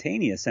was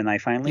Spontaneous, and I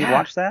finally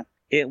watched that.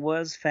 It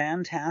was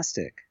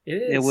fantastic. It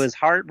is. It was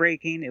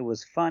heartbreaking. It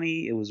was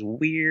funny. It was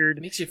weird.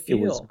 It makes you feel.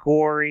 It was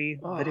gory,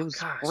 but it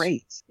was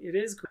great. It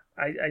is.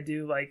 I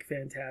do like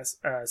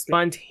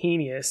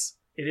Spontaneous.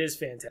 It is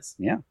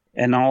fantastic. Yeah.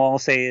 And all I'll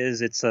say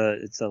is it's a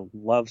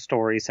love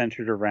story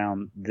centered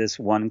around this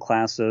one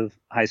class of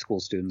high school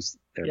students.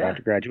 They're about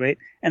to graduate,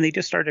 and they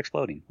just start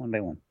exploding one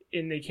by one.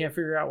 And they can't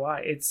figure out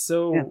why. It's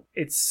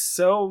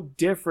so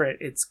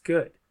different. It's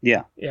good.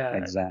 Yeah. Yeah.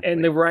 Exactly.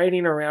 And the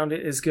writing around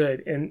it is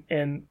good.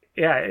 And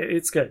yeah,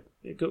 it's good.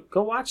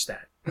 Go watch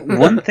that.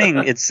 One thing,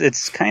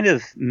 it's kind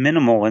of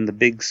minimal in the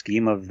big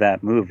scheme of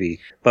that movie,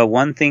 but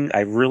one thing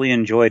I really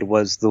enjoyed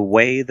was the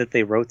way that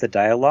they wrote the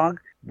dialogue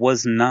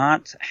was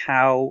not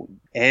how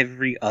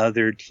every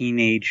other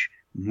teenage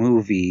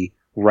movie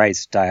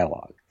writes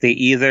dialogue.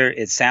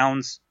 It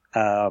sounds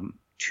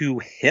too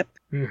hip,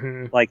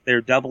 like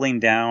they're doubling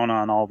down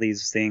on all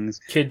these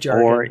things, kid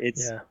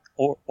jargon,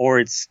 or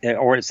it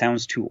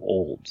sounds too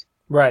old.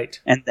 Right.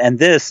 And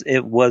this,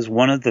 it was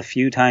one of the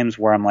few times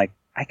where I'm like,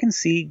 I can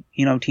see,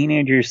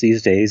 teenagers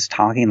these days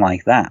talking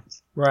like that.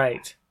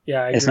 Right.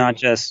 Yeah. It's not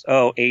just,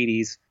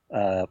 80s,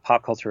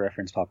 pop culture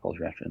reference,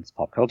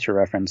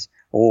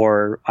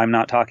 or I'm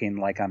not talking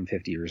like I'm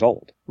 50 years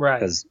old. Right.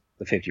 Because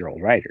the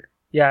 50-year-old writer.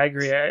 Yeah, I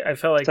agree. I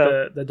felt like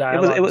the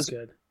dialogue was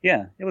good.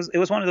 Yeah. It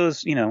was one of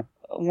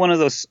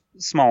those,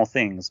 small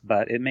things,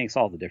 but it makes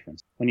all the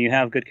difference. When you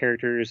have good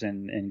characters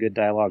and good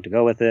dialogue to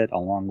go with it,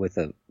 along with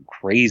a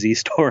crazy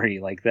story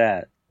like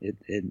that,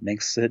 it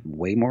makes it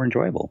way more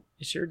enjoyable.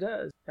 It sure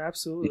does.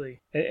 Absolutely.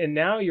 And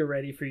now you're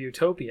ready for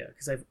Utopia,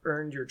 because I've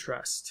earned your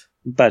trust.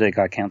 But it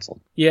got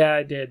canceled. Yeah,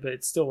 it did, but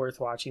it's still worth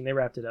watching. They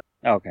wrapped it up.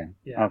 Okay.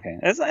 Yeah. Okay.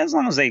 As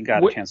long as they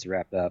got a chance to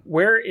wrap it up.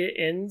 Where it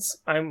ends,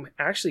 I'm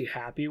actually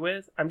happy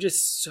with. I'm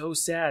just so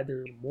sad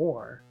there's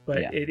more, but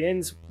it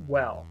ends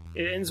well.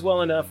 It ends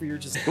well enough where you're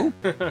just cool.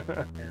 Yeah.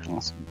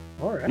 Awesome.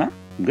 All right. No,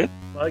 good.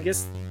 Well, I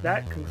guess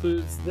that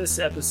concludes this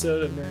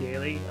episode of Nerd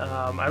Daily.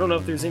 I don't know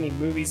if there's any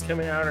movies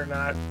coming out or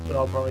not, but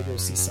I'll probably go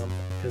see something,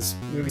 because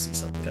movies see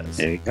something.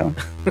 There you go.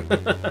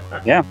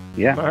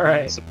 Yeah. All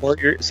right. Support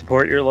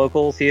your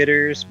local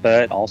theaters,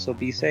 but also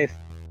be safe.